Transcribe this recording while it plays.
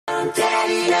安定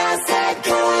な世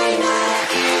界な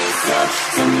いさ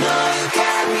その光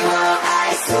を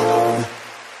愛そ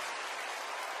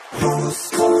う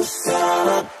少し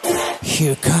触って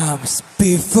Here comes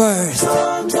BEFIRST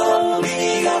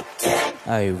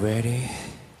Are you ready?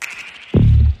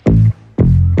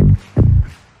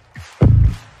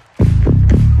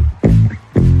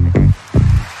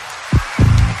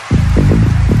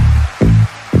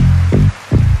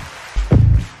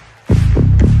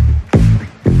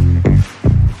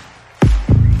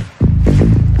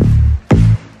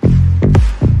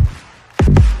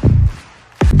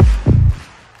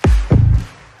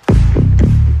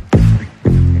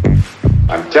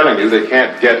 I'm telling you, they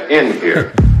can't get in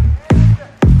here.